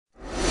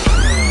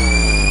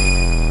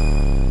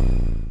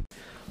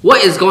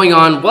What is going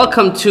on?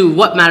 Welcome to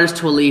What Matters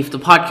to Alif, the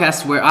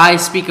podcast where I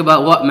speak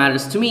about what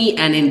matters to me.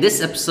 And in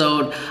this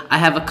episode, I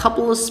have a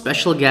couple of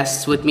special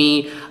guests with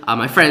me,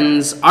 my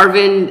friends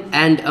Arvin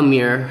and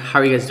Amir. How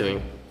are you guys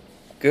doing?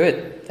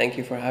 Good. Thank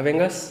you for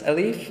having us,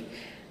 Alif.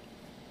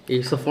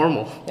 You're so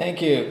formal.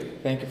 Thank you.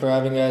 Thank you for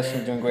having us.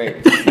 We're doing great.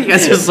 You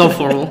guys are so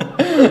formal.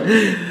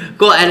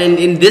 Cool. And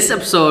in this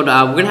episode,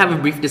 we're going to have a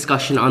brief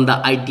discussion on the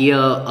idea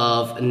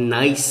of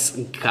nice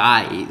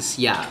guys.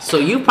 Yeah. So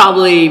you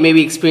probably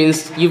maybe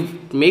experienced, you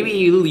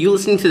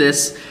listening to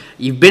this,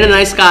 you've been a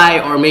nice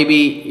guy, or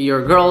maybe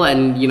you're a girl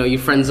and, you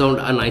friend zoned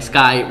a nice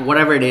guy,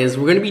 whatever it is.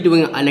 We're going to be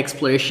doing an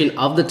exploration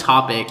of the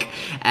topic.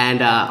 And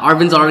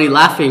Arvin's already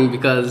laughing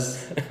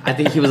because I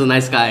think he was a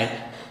nice guy.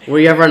 Were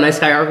you ever a nice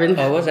guy, Arvin?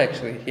 I was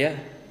actually, yeah.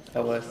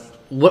 I was.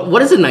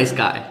 What is a nice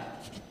guy?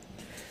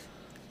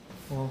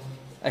 Well,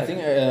 I think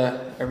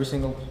every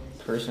single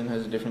person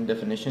has a different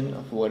definition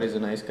of what is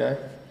a nice guy.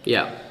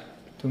 Yeah.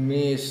 To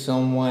me, it's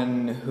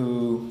someone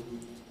who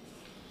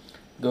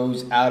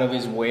goes out of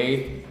his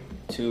way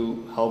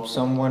to help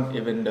someone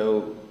even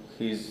though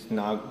he's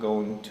not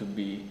going to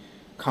be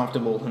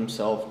comfortable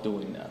himself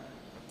doing that.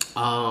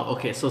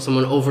 Okay, so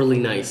someone overly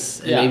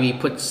nice and Yeah. maybe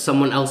puts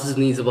someone else's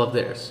needs above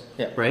theirs.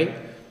 Yeah. Right?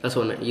 That's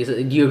what you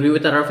said. Do you agree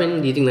with that,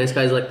 Arvin? Do you think nice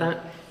guys like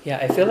that? Yeah,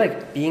 I feel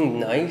like being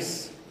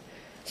nice.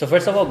 So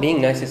first of all,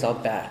 being nice is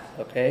not bad,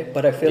 okay?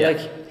 But I feel Yeah.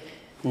 like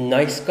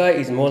nice guy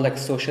is more like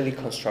socially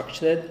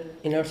constructed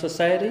in our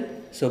society.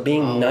 So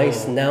being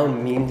nice now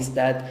means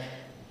that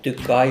the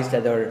guys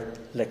that are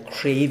like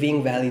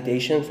craving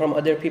validation from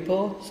other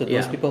people, so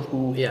those Yeah. people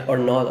who Yeah. are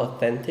not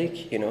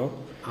authentic,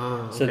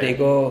 So Okay. they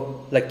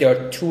go like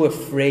they're too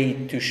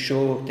afraid to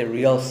show the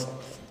real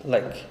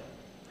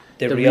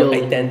the real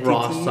identities.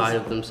 raw side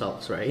of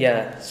themselves, right?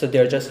 Yeah, so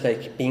they're just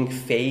like being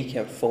fake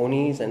and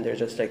phonies, and they're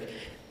just like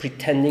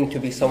pretending to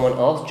be someone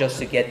else just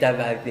to get that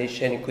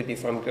validation. It could be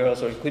from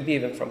girls, or it could be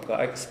even from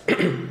guys.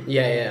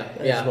 Yeah.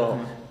 As well.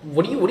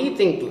 What do you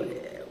think?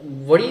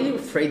 What are you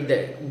afraid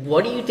that?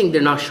 What do you think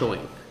they're not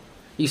showing?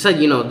 You said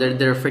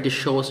they're afraid to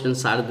show a certain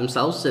side of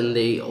themselves, and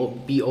they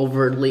be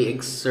overtly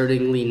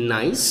exertingly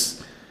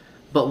nice.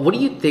 But what do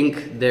you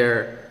think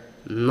they're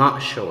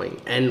not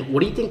showing, and what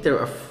do you think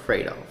they're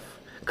afraid of?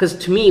 Because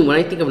to me, when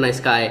I think of a nice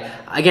guy,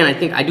 again,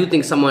 I do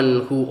think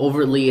someone who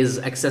overtly is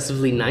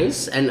excessively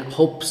nice and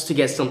hopes to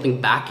get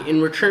something back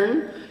in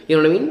return. You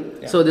know what I mean?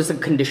 Yeah. So there's a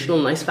conditional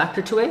nice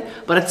factor to it.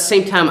 But at the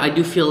same time, I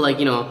do feel like,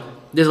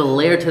 there's a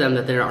layer to them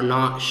that they are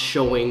not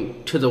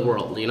showing to the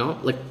world,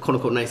 like quote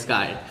unquote nice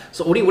guy.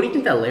 So what do you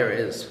think that layer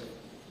is?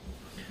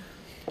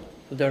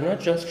 They're not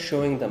just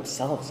showing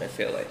themselves, I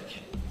feel like,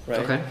 right?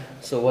 Okay.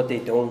 So what they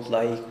don't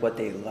like, what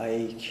they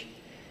like,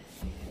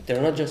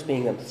 they're not just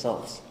being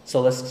themselves. So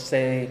let's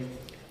say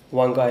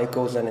one guy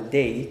goes on a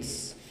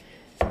date,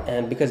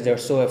 and because they're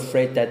so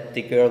afraid that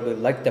the girl will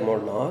like them or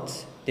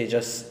not, they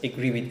just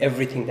agree with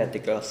everything that the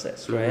girl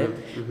says, right?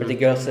 Or the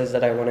girl says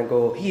that I want to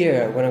go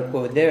here, I want to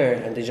go there,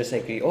 and they just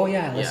agree, oh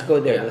yeah, let's go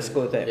there, let's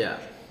go there. Yeah.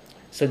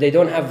 So they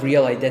don't have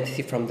real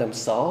identity from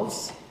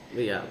themselves.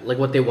 Yeah, like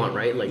what they want,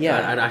 right? Like, Yeah,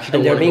 I actually and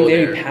don't they're want to being go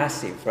very there.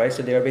 passive, right?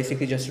 So they're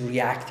basically just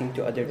reacting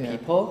to other Yeah.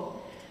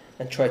 people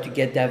and try to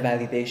get that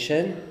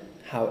validation,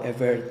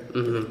 however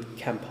it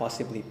can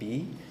possibly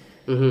be.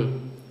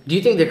 Do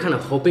you think they're kind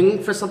of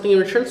hoping for something in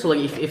return? So,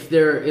 like, if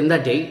they're in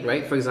that date,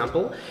 right, for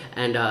example,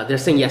 and they're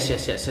saying yes,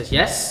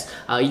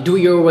 you do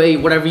it your way,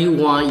 whatever you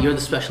want, you're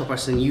the special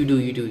person, you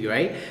do,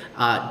 right?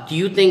 Do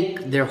you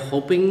think they're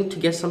hoping to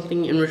get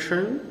something in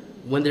return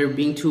when they're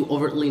being too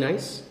overtly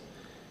nice?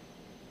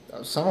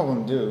 Some of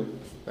them do.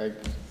 Like,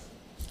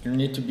 there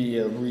need to be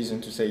a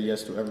reason to say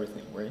yes to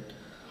everything, right?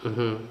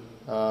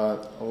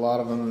 A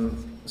lot of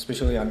them,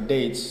 especially on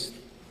dates,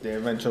 their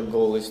eventual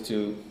goal is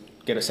to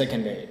get a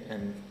second date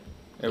and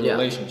a Yeah.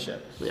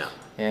 relationship. Yeah.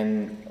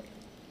 And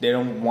they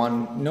don't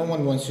want, no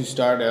one wants to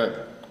start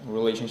a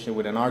relationship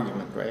with an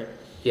argument, right?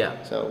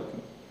 Yeah. So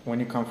when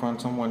you confront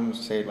someone,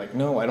 say like,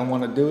 no, I don't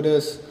want to do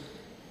this,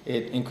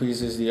 it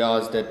increases the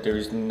odds that there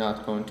is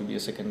not going to be a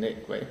second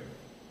date, right?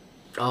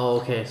 Oh,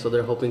 okay. So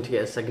they're hoping to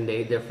get a second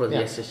date, therefore the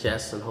Yeah.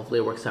 yes, and hopefully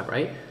it works out,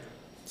 right?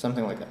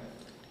 Something like that.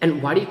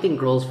 And why do you think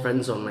girls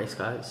friend zone nice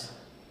guys?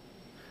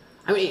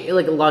 I mean,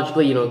 like,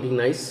 logically, being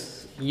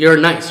nice, you're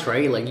nice,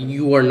 right? Like,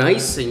 you are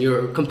nice and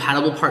you're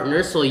compatible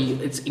partners, so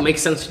it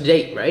makes sense to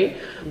date, right?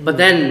 But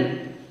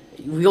then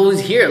we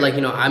always hear, like,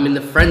 I'm in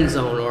the friend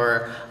zone,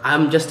 or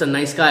I'm just a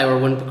nice guy, or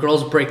when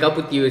girls break up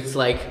with you, it's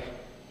like,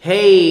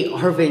 hey,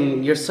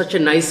 Arvin, you're such a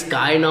nice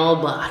guy and all,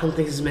 but I don't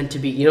think this is meant to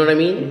be. You know what I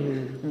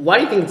mean? Why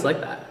do you think it's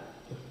like that?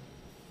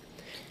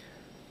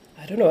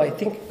 I don't know, I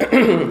think,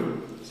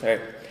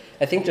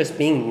 I think just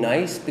being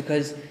nice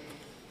because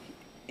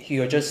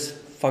you're just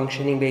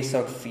functioning based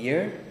on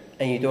fear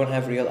and you don't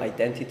have real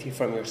identity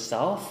from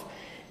yourself,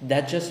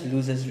 that just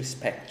loses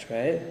respect,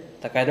 right?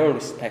 Like, I don't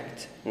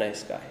respect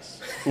nice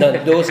guys.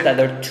 Not those that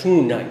are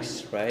too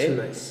nice, right? Too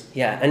nice.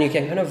 Yeah, and you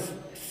can kind of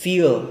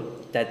feel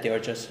that they're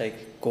just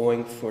like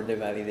going for the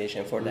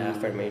validation, for the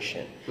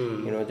affirmation.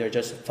 They're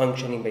just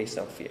functioning based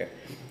on fear.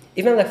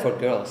 even like for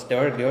girls,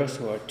 there are girls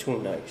who are too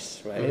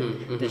nice, right?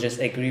 Mm-hmm, They just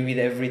agree with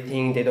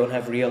everything. They don't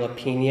have real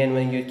opinion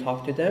when you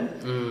talk to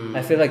them.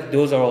 I feel like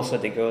those are also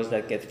the girls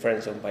that get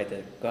friend zoned by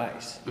the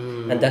guys,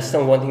 and that's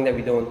not one thing that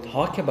we don't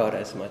talk about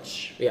as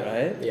much,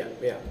 right?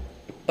 Yeah.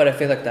 But I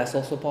feel like that's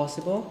also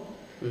possible.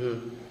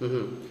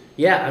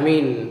 Yeah, I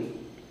mean,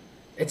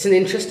 it's an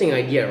interesting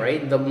idea,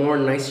 right? The more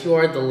nice you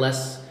are, the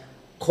less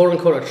quote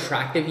unquote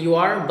attractive you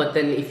are. But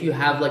then if you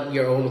have like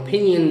your own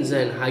opinions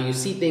and how you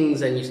see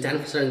things and you stand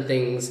for certain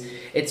things,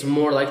 it's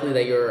more likely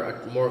that you're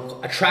more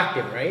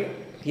attractive, right?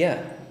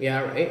 Yeah.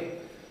 Yeah, right.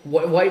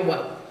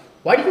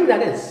 Why do you think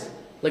that is?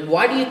 Like,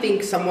 why do you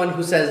think someone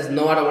who says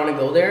no, I don't want to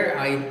go there,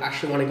 I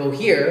actually want to go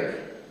here,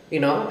 you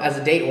know, as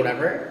a date or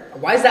whatever?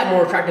 Why is that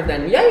more attractive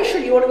than, yeah, sure,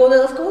 you want to go there,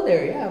 let's go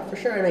there, yeah, for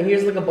sure. And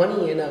here's like a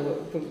bunny and a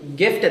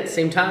gift at the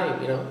same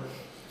time, you know?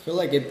 I feel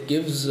like it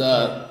gives,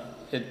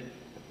 it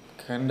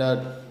kind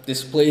of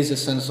displays a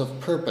sense of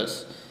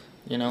purpose.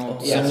 You know,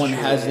 someone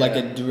has like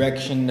a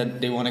direction that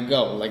they want to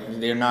go. Like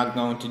they're not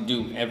going to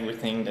do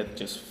everything that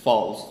just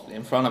falls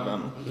in front of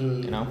them.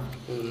 You know,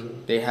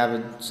 they have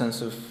a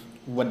sense of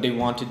what they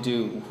want to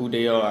do, who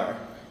they are.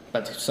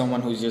 But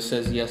someone who just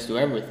says yes to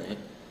everything,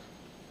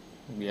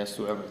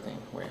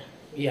 where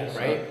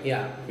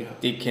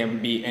they can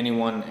be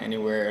anyone,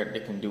 anywhere. They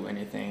can do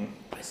anything.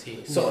 I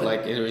see. So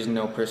like there is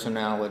no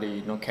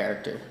personality, no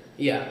character.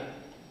 Yeah.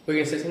 Were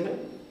you gonna say something?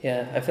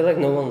 Yeah, I feel like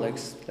no one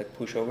likes like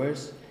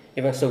pushovers.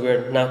 Even so,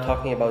 we're now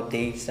talking about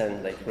dates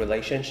and like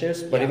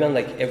relationships, but even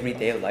like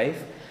everyday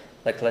life.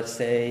 Like let's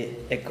say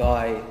a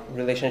guy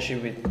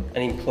relationship with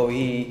an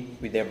employee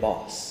with their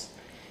boss.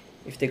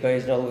 If the guy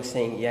is not always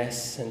saying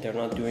yes and they're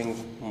not doing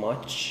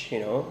much, you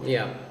know,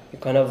 you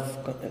kind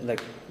of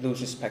like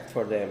lose respect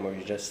for them, or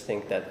you just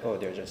think that, oh,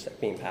 they're just like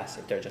being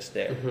passive, they're just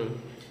there.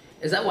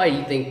 Is that why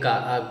you think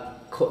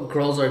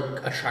girls are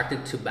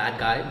attracted to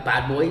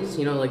bad boys?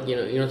 You know, like you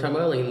know what I'm talking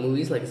about, like in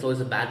movies, like it's always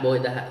a bad boy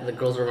that the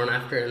girls will run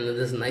after, and then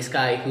there's a nice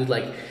guy who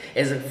like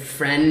is a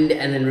friend,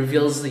 and then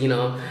reveals, you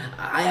know,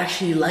 I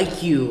actually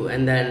like you,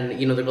 and then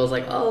you know the girl's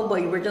like, oh,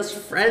 but we're just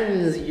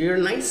friends, you're a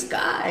nice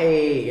guy,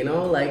 you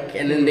know, like,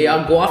 and then they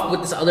all go off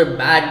with this other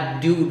bad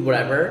dude,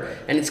 whatever,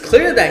 and it's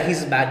clear that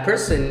he's a bad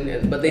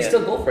person, but they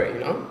still go for it,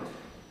 you know.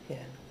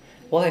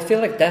 Well, I feel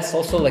like that's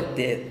also like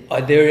the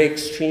other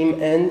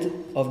extreme end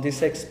of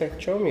this like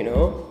spectrum, you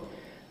know?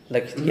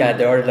 Like,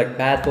 there are like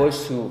bad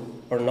boys who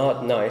are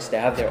not nice, they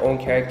have their own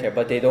character,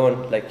 but they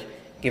don't like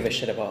give a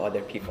shit about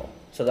other people.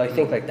 So I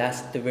think like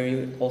that's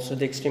also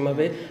the extreme of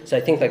it. So I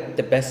think like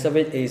the best of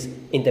it is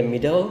in the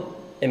middle,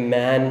 a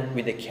man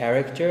with a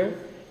character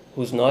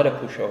who's not a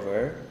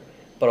pushover,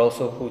 but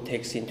also who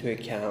takes into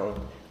account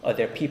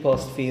other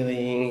people's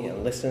feeling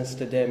and listens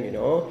to them, you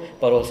know,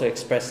 but also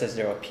expresses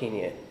their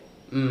opinion.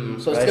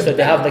 So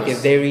they have like a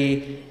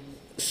very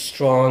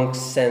strong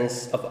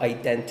sense of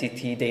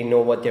identity. They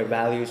know what their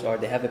values are.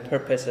 They have a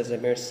purpose, as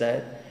Amir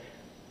said.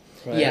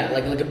 Right? Yeah,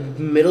 like a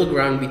middle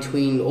ground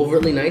between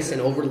overtly nice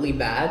and overtly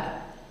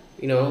bad.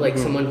 You know, like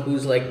someone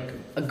who's like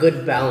a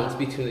good balance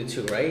between the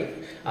two, right?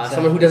 Exactly.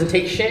 Someone who doesn't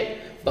take shit,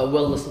 but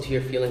will listen to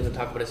your feelings and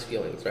talk about his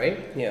feelings, right?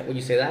 Yeah. Would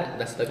you say that?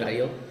 That's the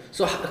ideal.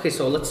 So okay,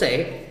 so let's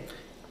say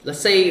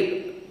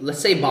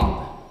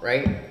Bob,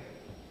 right?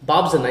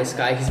 Bob's a nice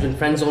guy. He's been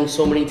friend zoned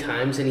so many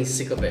times and he's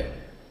sick of it,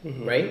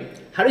 right?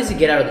 How does he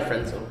get out of the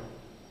friend zone?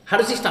 How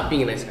does he stop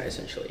being a nice guy,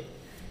 essentially?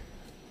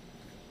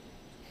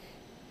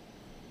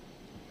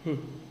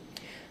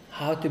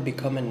 How to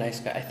become a nice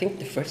guy? I think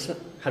the first...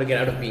 How to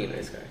get out of being a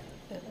nice guy?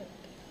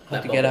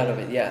 How to get out of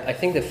it, yeah. I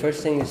think the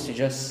first thing is to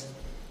just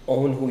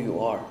own who you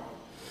are.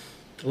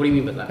 What do you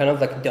mean by that? Kind of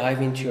like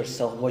dive into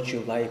yourself, what you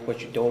like, what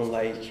you don't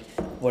like,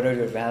 what are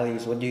your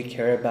values, what do you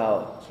care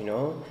about, you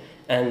know?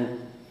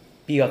 And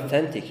be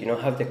authentic, you know,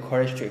 have the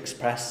courage to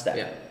express that.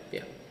 Yeah.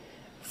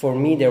 For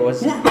me, there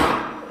was...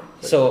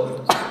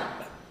 So,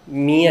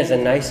 me as a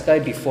nice guy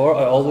before,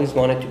 I always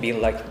wanted to be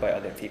liked by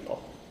other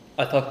people.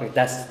 I thought like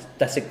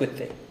that's a good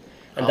thing.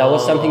 And that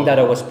was something that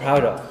I was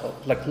proud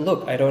of. Like,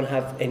 look, I don't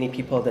have any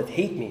people that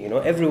hate me, you know,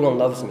 everyone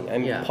loves me.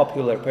 I'm a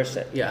popular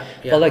person.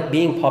 But like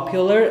being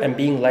popular and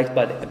being liked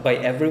by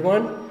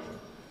everyone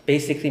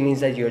basically means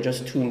that you're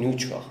just too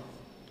neutral.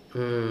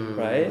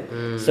 Right?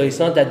 So it's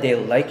not that they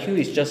like you,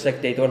 it's just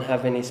like they don't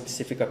have any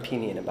specific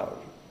opinion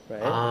about you.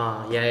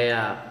 Right?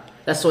 Yeah.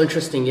 That's so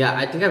interesting. Yeah,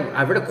 I think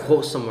I've read a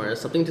quote somewhere,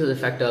 something to the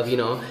effect of, you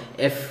know,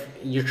 if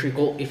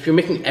you're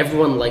making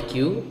everyone like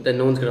you, then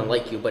no one's gonna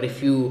like you. But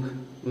if you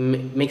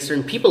make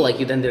certain people like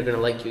you, then they're gonna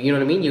like you. You know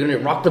what I mean? You're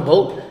gonna rock the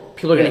boat.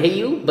 People are gonna hate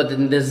you, but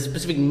then there's a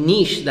specific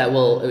niche that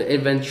will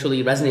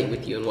eventually resonate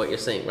with you and what you're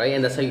saying, right?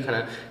 And that's how you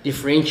kind of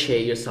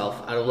differentiate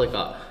yourself out of like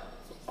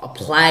a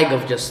plague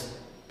of just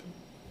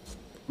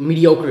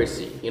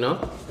mediocrity, you know?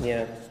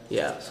 Yeah.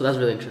 So that's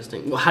really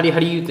interesting. Well, how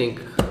do you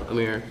think,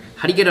 Amir?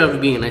 How do you get out of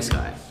being a nice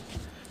guy?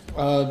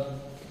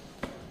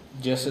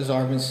 Just as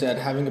Arvin said,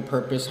 having a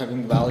purpose,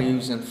 having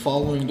values, and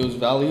following those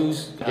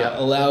values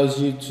allows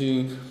you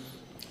to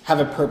have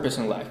a purpose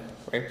in life,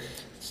 right?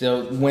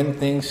 So when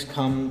things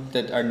come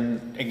that are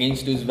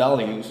against those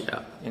values,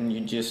 and you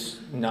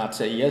just not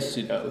say yes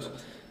to those,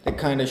 that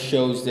kind of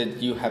shows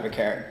that you have a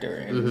character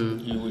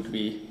and you would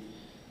be,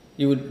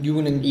 you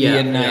wouldn't be Yeah,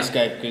 a nice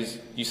yeah. guy because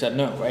you said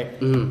no, right?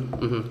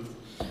 Mm-hmm.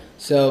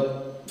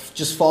 So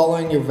just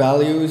following your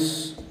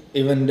values,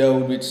 even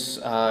though it's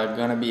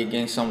gonna be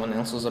against someone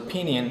else's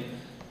opinion,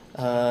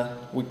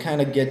 would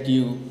kind of get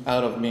you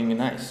out of being a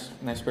nice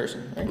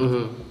person, right?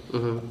 Mm-hmm.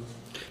 Mm-hmm.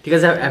 Do you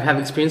guys have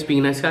experience being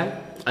a nice guy?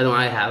 I know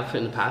I have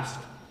in the past.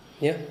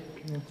 Yeah.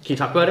 Can you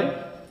talk about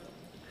it?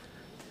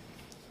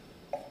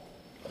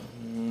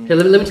 Here,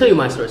 let me tell you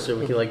my story so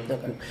we can like.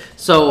 Okay.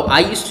 So I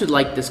used to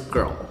like this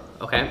girl.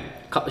 Okay,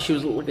 she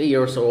was like a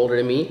year or so older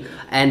than me,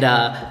 and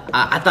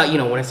I thought, you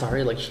know, when I saw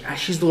her, like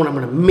she's the one I'm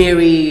gonna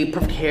marry.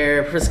 Perfect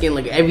hair, perfect skin,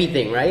 like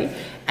everything, right?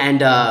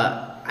 And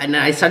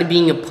I started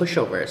being a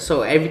pushover.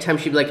 So every time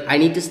she'd be like, I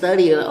need to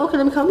study, like, okay,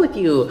 let me come with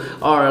you.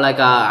 Or like,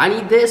 I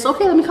need this,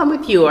 okay, let me come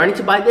with you. Or I need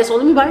to buy this, oh,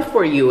 let me buy it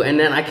for you. And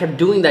then I kept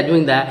doing that.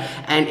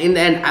 And in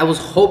the end, I was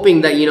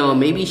hoping that, you know,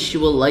 maybe she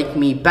will like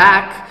me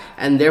back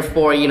and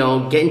therefore, you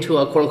know, get into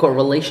a quote unquote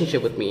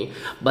relationship with me.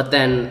 But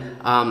then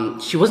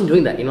she wasn't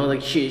doing that, you know,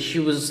 like she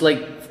was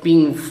like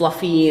being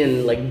fluffy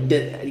and like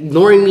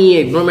ignoring me,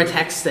 ignoring my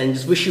texts and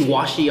just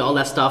wishy-washy, all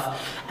that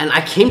stuff. And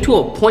I came to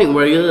a point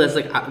where I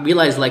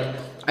realized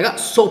I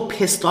got so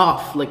pissed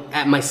off like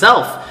at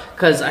myself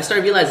because I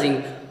started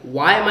realizing,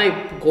 why am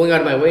I going out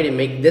of my way to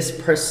make this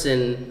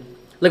person,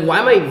 like why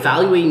am I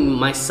evaluating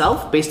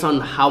myself based on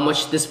how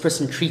much this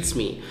person treats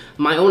me?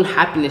 My own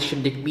happiness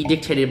should be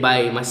dictated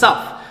by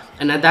myself.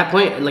 And at that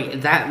point,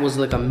 like that was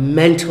like a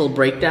mental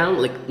breakdown,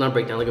 like not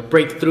breakdown, like a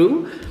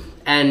breakthrough.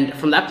 And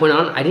from that point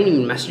on, I didn't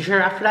even message her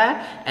after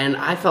that, and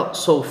I felt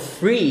so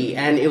free.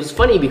 And it was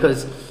funny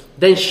because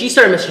then she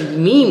started messaging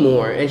me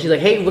more, and she's like,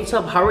 hey, what's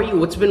up, how are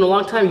you, it's been a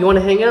long time, you want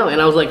to hang out?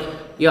 And I was like,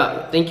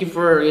 yeah, thank you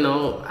for, you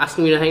know,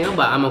 asking me to hang out,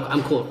 but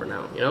I'm cool for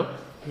now, you know?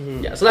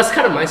 Mm-hmm. Yeah, so that's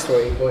kind of my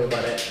story going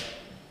about it.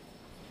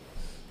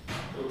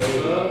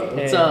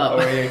 What's up?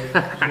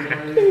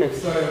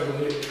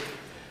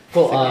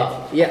 Cool.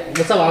 Yeah.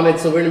 What's up, Ahmed?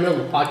 So we're in the middle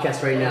of the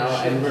podcast right now,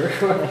 and we're.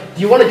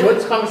 Do you want to join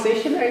this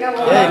conversation right now?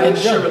 Yeah,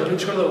 sure. Let me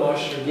just go to the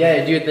washroom.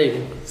 Yeah, do your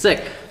thing.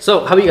 Sick.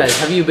 So, how about you guys?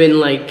 Have you been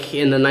like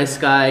in the nice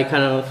guy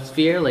kind of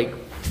sphere? Like,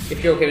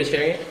 if you're okay with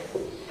sharing it.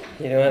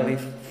 You know, at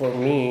least for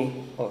me.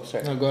 Oh,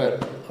 sorry. No, go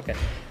ahead. Okay.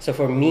 So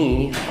for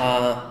me,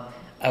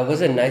 I was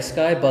a nice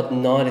guy, but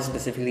not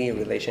specifically a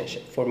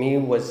relationship. For me,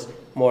 it was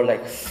more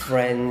like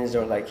friends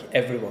or like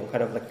everyone,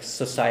 kind of like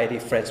society,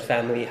 friends,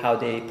 family, how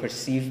they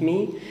perceive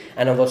me.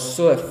 And I was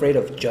so afraid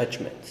of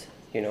judgment,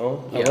 you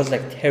know? I Yeah. was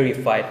like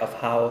terrified of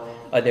how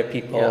other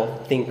people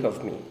Yeah. think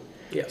of me.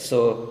 Yeah.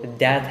 So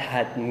that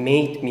had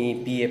made me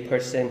be a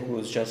person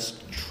who's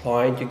just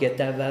trying to get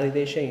that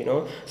validation, you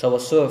know? So I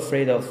was so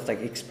afraid of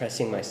like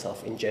expressing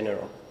myself in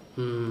general.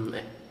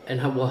 And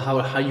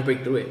how you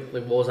break through it?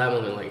 Like, what was that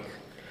moment like?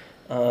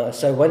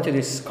 So I went to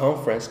this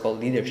conference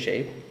called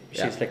Leadership, which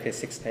Yeah. is like a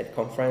 6-night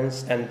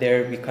conference, and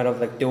there we kind of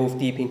like dove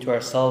deep into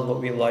ourselves, what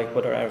we like,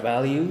 what are our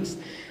values,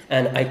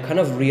 and I kind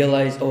of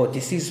realized, oh,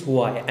 this is who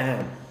I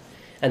am,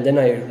 and then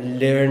I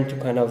learned to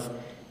kind of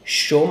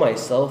show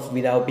myself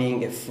without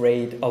being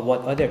afraid of what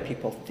other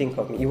people think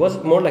of me. It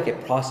was more like a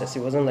process.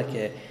 It wasn't like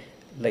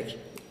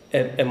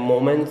a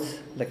moment,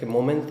 like a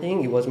moment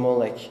thing. It was more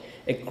like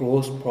a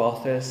growth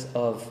process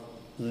of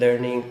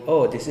learning,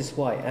 oh, this is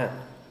who I am.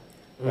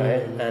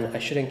 Right, and I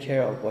shouldn't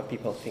care of what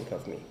people think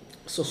of me.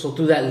 So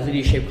through that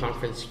leadership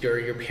conference,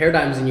 your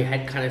paradigms in your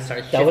head kind of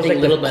started That shifting was like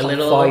little the by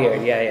little. fire,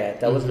 yeah.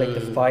 That was like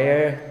the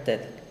fire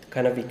that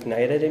kind of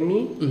ignited in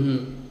me.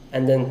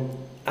 And then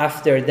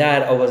after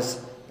that, I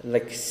was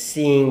like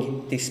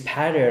seeing this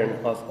pattern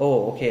of,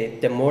 oh, okay,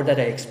 the more that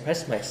I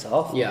express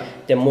myself, Yeah.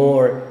 the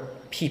more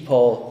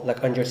people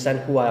like understand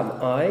who am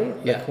I,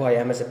 like Yeah. who I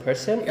am as a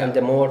person, Yeah. and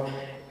the more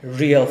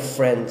real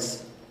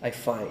friends I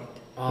find.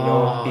 You Oh,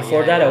 know,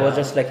 before yeah, that, I yeah. was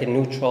just like a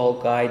neutral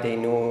guy they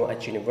knew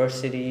at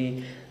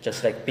university,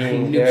 just like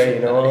being Neutral there,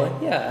 you know.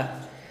 guy. Yeah,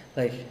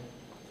 like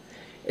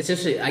It's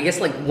interesting. I guess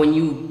like when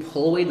you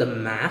pull away the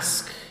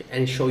mask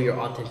and show your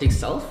authentic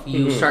self,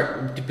 you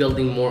start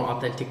building more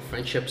authentic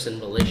friendships and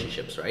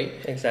relationships, right?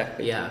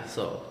 exactly. Yeah.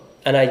 So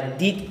And I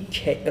did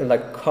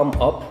like come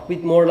up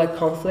with more like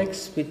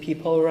conflicts with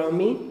people around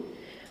me,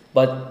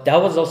 but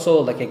that was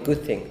also like a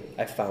good thing.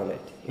 I found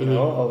it. You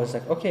know, I was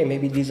like, okay,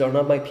 maybe these are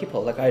not my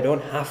people. Like I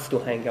don't have to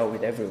hang out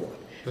with everyone.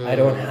 I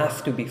don't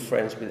have to be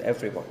friends with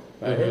everyone,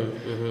 right?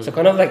 So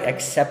kind of like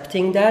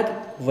accepting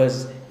that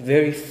was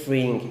very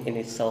freeing in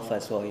itself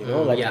as well. You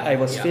know, like yeah, I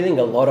was yeah. feeling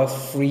a lot of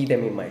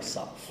freedom in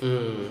myself.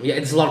 yeah,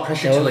 it's a lot of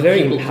pressure It to was like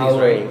very people please,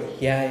 empowering.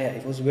 right? Yeah,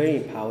 it was very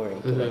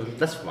empowering. To, like,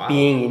 That's wow.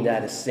 being in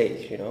that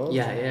state, you know.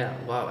 Yeah.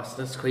 Wow,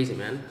 that's crazy,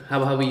 man.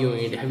 How about you?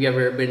 Have you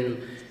ever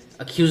been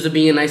accused of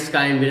being a nice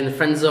guy and been in the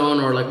friend zone,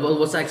 or like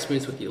what's that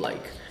experience with you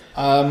like?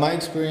 My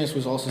experience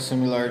was also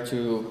similar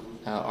to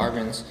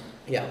Arvin's.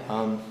 Yeah.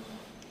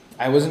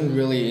 I wasn't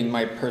really in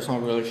my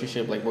personal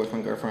relationship, like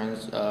boyfriend,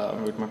 girlfriends,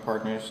 with my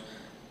partners,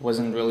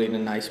 wasn't really the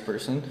nice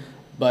person.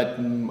 But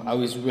I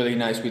was really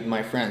nice with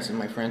my friends and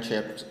my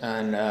friendships,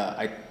 and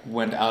I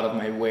went out of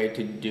my way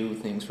to do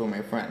things for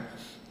my friend.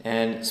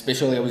 and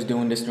especially I was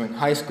doing this during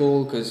high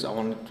school because I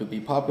wanted to be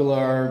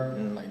popular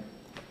and like,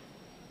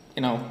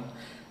 you know,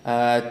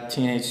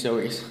 teenage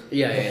stories.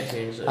 Yeah.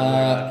 Change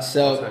it.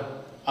 So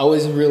I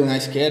was a really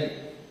nice kid,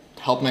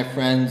 helped my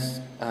friends,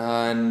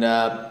 and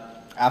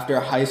after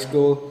high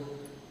school,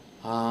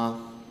 I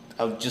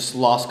just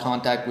lost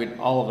contact with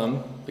all of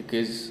them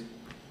because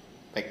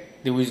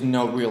like there was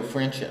no real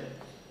friendship.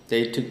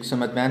 They took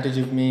some advantage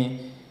of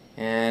me,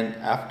 and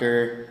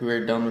after we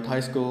were done with high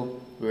school,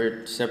 we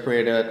were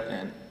separated,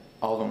 and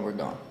all of them were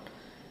gone.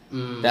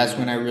 That's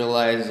when I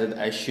realized that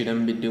I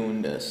shouldn't be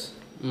doing this.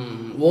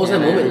 What was that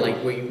moment like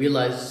where you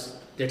realized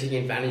they're taking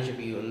advantage of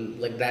you, and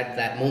like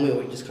that moment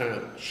where you just kind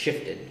of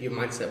shifted your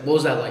mindset? What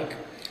was that like?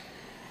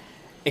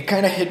 It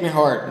kind of hit me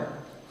hard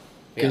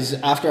because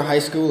after high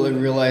school, I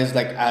realized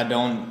like I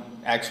don't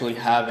actually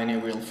have any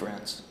real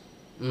friends.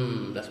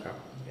 That's proper.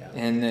 Yeah.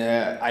 And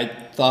I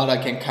thought I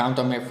can count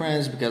on my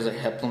friends because I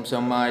helped them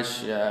so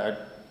much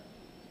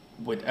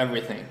with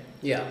everything.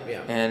 Yeah.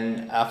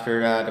 And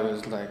after that, it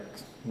was like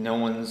no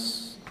one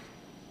is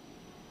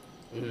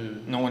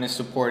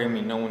supporting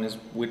me, no one is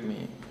with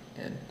me,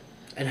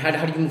 and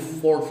how do you move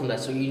forward from that?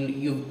 So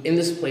you in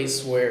this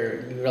place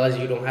where you realize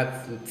you don't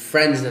have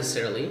friends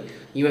necessarily,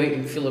 you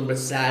might feel a bit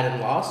sad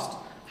and lost.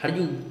 How do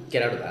you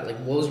get out of that? Like,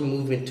 what was your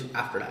movement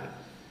after that?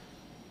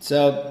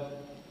 So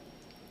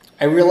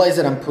I realized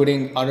that I'm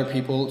putting other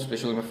people,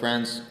 especially my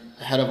friends,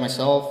 ahead of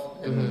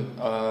myself, and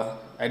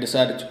I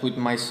decided to put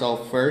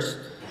myself first.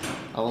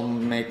 I'll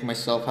make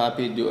myself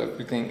happy, do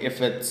everything.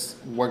 If it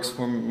works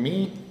for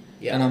me,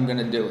 then I'm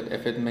gonna do it.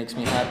 If it makes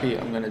me happy,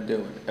 I'm gonna do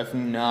it. If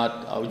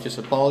not, I'll just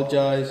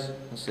apologize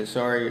and say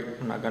sorry,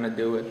 I'm not gonna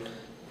do it,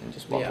 and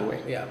just walk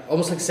away. Yeah,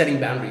 almost like setting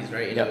boundaries,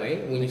 right? In a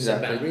way, when you set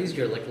Exactly. boundaries,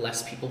 you're like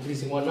less people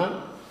pleasing,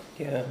 whatnot.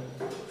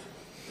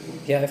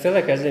 Yeah, I feel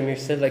like as Amir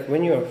said, like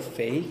when you're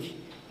fake,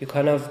 you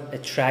kind of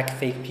attract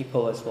fake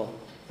people as well.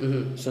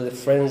 So the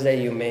friends that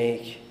you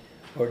make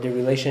or the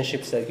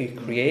relationships that you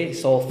create,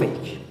 it's all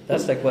fake.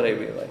 That's like what I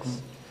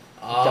realized.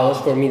 That was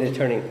for me the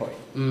turning point.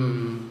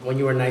 When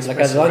you were nice. Like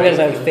person, as long right? as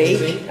I'm People fake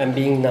pleasing. and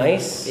being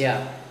nice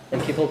Yeah.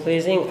 and people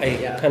pleasing,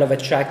 I kind of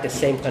attract the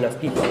same kind of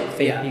people.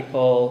 Fake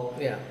people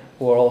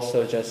who are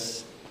also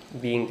just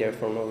being there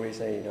for no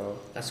reason, you know.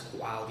 That's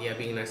wild. Yeah,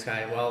 being a nice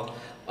guy. Well,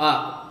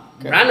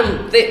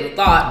 random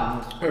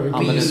thought.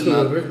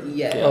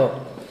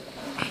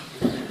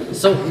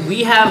 So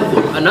we have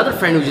another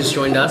friend who just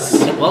joined us.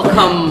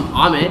 Welcome,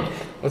 Ahmed.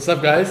 What's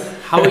up, guys?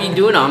 How are you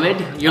doing,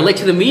 Ahmed? You're late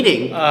to the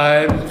meeting.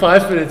 I'm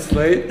 5 minutes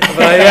late,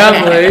 but I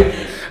am late.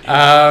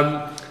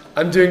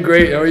 I'm doing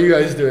great. How are you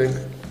guys doing?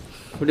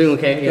 We're doing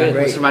okay. Yeah,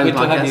 we're surviving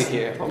Good the to have you podcast.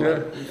 here.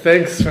 Yeah.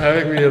 Thanks for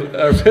having me,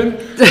 Arvin.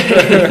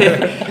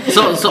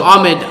 So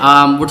Ahmed,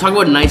 we're talking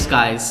about nice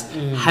guys.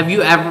 Have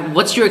you ever?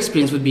 What's your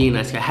experience with being a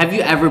nice guy? Have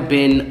you ever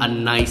been a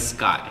nice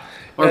guy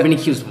or been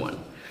accused of one?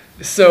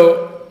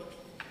 So,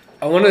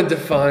 I want to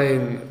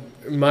define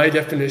my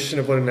definition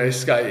of what a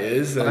nice guy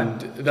is,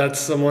 and that's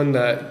someone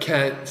that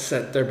can't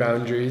set their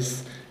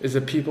boundaries, is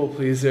a people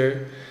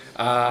pleaser,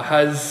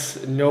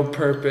 has no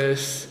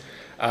purpose,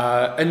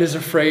 and is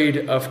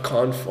afraid of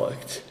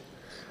conflict.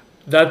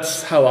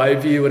 That's how I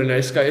view what a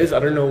nice guy is. I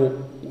don't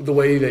know the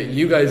way that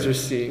you guys are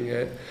seeing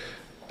it.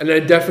 And I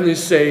definitely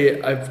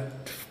say I've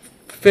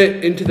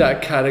fit into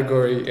that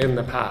category in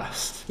the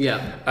past.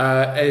 Yeah.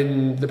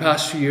 And the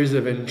past few years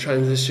I've been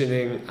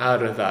transitioning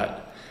out of that.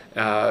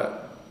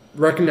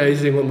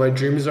 Recognizing what my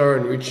dreams are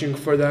and reaching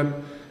for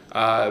them.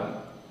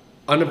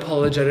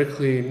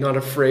 Unapologetically not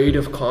afraid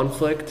of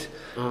conflict.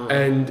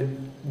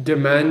 And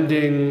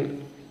demanding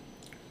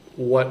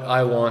what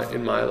I want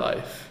in my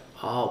life.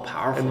 Oh,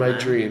 powerful. And my man.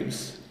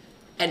 dreams.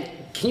 And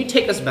can you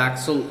take us back?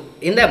 So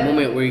in that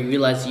moment where you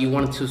realized you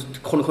wanted to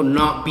quote unquote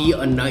not be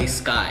a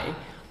nice guy,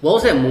 what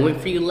was that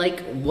moment for you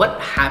like? What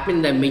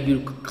happened that made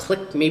you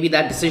click maybe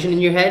that decision in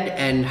your head,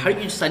 and how did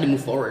you decide to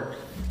move forward?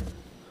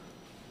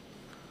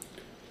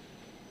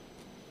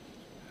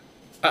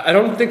 I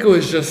don't think it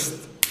was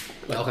just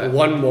Okay.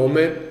 one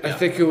moment. I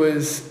think it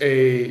was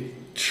a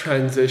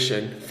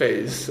transition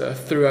phase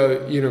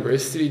throughout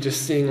university,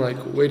 just seeing like,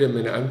 wait a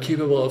minute, I'm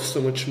capable of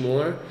so much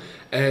more,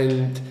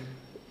 and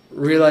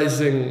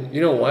realizing,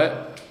 you know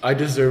what, I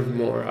deserve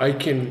more, I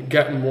can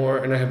get more,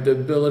 and I have the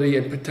ability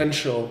and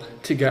potential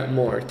to get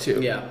more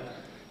too. Yeah.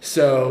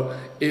 So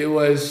it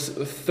was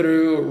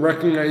through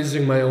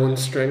recognizing my own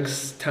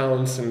strengths,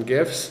 talents, and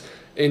gifts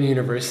in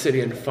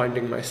university and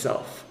finding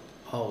myself.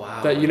 Oh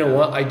wow. That, you know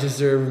what, I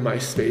deserve my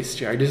space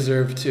here. I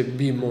deserve to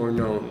be more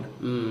known.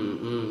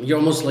 You're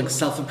almost like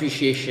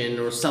self-appreciation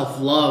or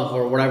self-love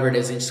or whatever it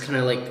is. It just kind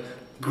of like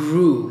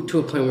grew to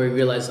a point where you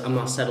realize I'm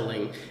not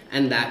settling,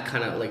 and that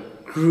kind of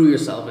like grew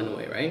yourself in a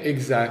way, right?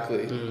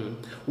 Exactly.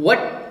 What,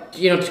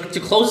 you know, to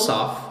close us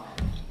off,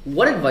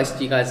 what advice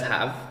do you guys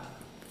have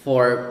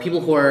for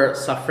people who are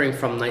suffering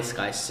from nice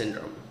guy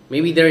syndrome?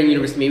 Maybe they're in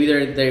university, maybe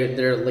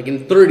they're like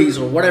in 30s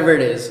or whatever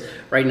it is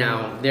right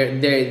now. They're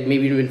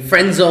maybe in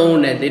friend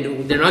zone and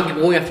they're not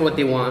going after what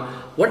they want.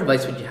 What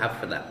advice would you have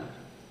for them?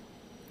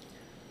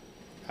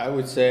 I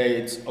would say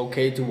it's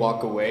okay to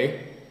walk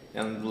away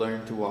and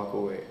learn to walk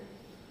away.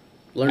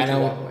 Learn I to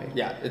know, walk away.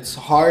 Yeah, it's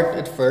hard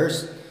at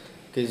first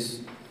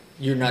because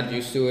you're not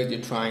used to it.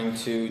 You're trying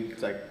to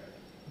like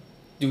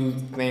do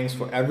things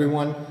for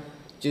everyone.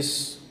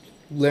 Just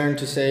learn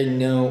to say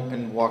no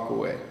and walk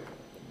away.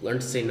 Learn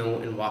to say no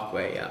and walk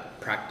away. Yeah,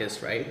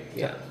 practice, right?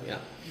 Yeah.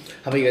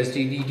 How about you guys? Do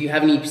you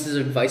have any pieces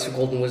of advice or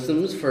golden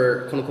wisdoms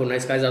for quote unquote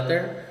nice guys out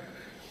there?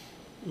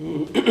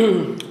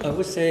 I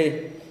would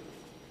say,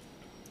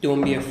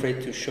 don't be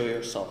afraid to show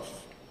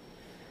yourself.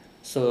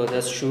 So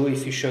that's true.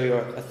 If you show your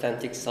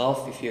authentic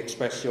self, if you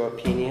express your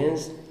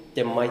opinions,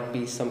 there might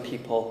be some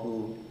people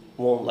who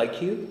won't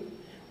like you,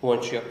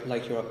 won't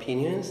like your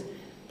opinions,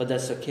 but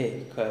that's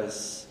okay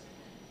because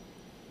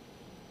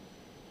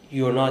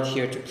you're not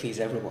here to please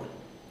everyone.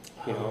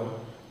 You know,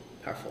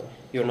 Powerful.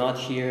 you're not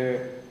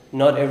here.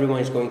 Not everyone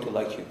is going to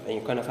like you, and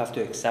you kind of have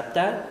to accept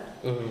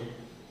that. Mm-hmm.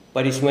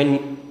 But it's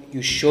when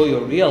you show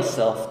your real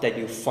self that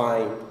you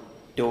find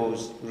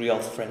those real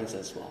friends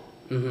as well.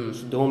 Mm-hmm.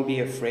 So don't be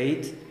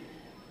afraid.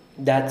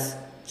 That's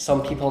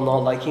some people not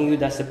liking you.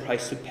 That's the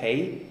price to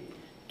pay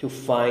to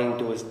find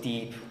those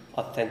deep,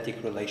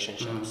 authentic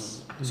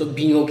relationships. So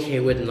being okay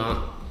with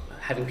not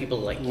having people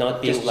like you.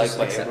 Not being liked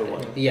by accept it.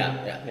 everyone.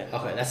 Yeah.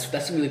 Okay,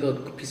 that's a really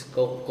good piece of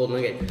gold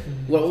nugget.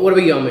 What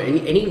about you, Amir?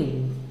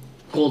 Any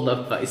gold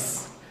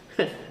advice?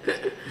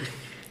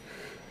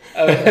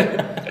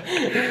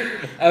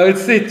 I would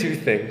say two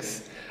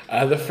things.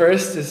 The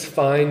first is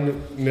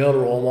find male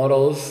role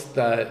models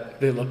that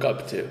they look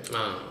up to,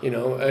 you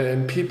know,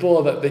 and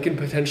people that they can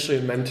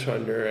potentially mentor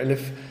under. And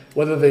if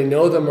whether they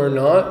know them or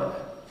not,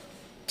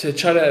 to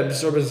try to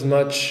absorb as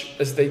much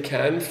as they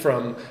can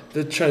from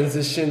the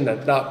transition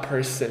that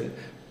person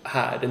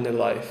had in their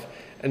life.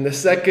 And the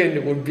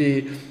second would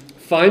be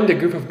find a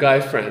group of guy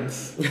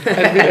friends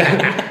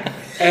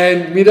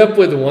and meet up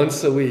with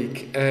once a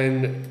week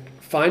and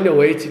find a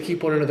way to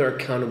keep one another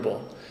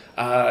accountable.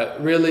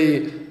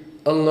 Really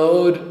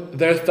unload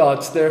their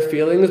thoughts, their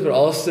feelings, but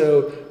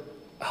also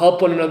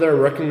help one another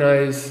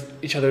recognize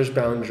each other's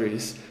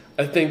boundaries.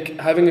 I think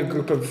having a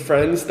group of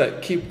friends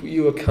that keep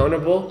you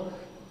accountable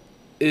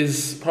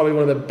is probably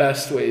one of the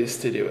best ways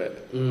to do it.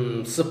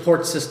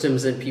 Support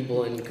systems and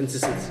people and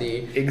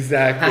consistency.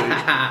 Exactly.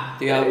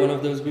 Do you have one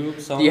of those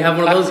groups? Do you have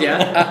one of those?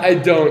 Yeah. I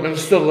don't. I'm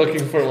still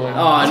looking for one.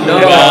 Oh no.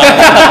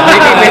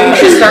 maybe we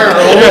should start our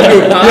own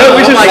group. Huh? Yeah,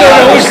 we should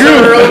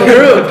start our own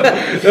group.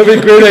 That'd be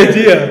a great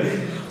idea.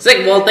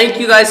 Sick. Well, thank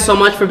you guys so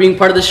much for being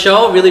part of the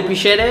show. Really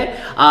appreciate it.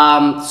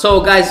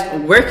 So, guys,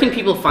 where can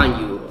people find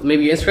you?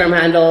 Maybe your Instagram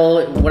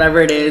handle, whatever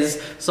it is.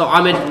 So,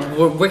 Ahmed,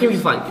 where can people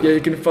find you? Yeah,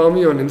 you can follow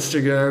me on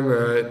Instagram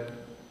at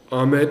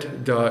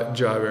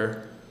ahmed.jabir.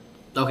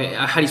 Okay,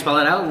 how do you spell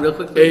that out real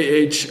quick?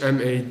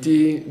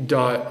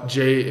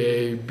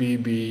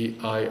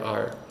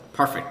 ahmad.jabbir.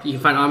 Perfect. You can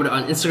find Ahmed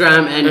on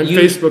Instagram and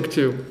Facebook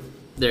too.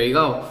 There you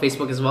go.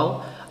 Facebook as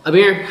well.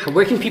 Amir,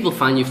 where can people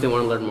find you if they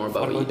want to learn more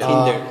about What you?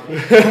 about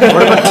Tinder?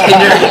 What about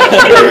Tinder?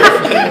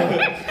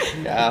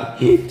 Yeah,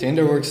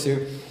 Tinder works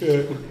too.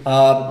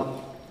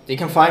 You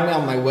can find me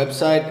on my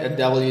website at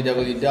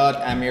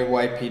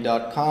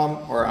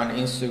www.amiryp.com or on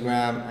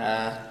Instagram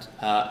at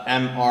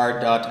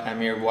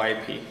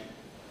mr.amiryp.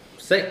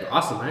 Sick.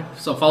 Awesome, man.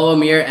 So follow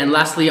Amir. And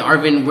lastly,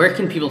 Arvin, where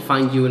can people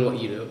find you and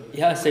what you do?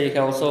 Yeah, so you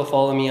can also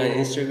follow me on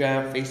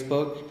Instagram,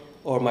 Facebook,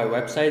 or my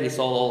website. It's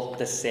all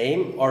the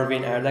same,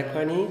 Arvin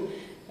Ardakhani.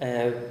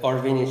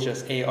 Arvin is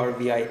just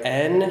Arvin,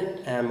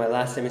 and my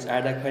last name is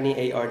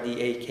Ardakhani,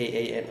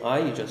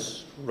 Ardakhani. You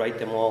just write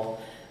them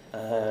all.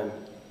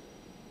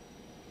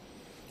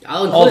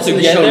 I'll include All this in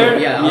the show together,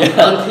 note. Yeah, I'll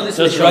include this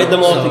in the just show write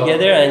them note, all so-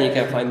 together, and you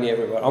can find me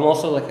everywhere. I'm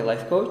also like a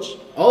life coach.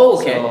 Oh,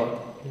 okay.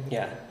 So,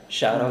 yeah,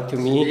 shout out to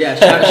me. Yeah,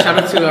 shout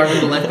out to Arvin,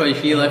 the life coach.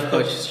 He life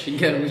coach. You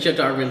can reach out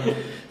to Arvin.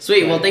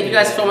 Sweet. Well, thank you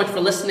guys so much for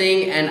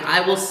listening, and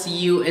I will see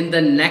you in the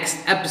next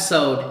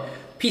episode.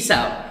 Peace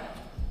out.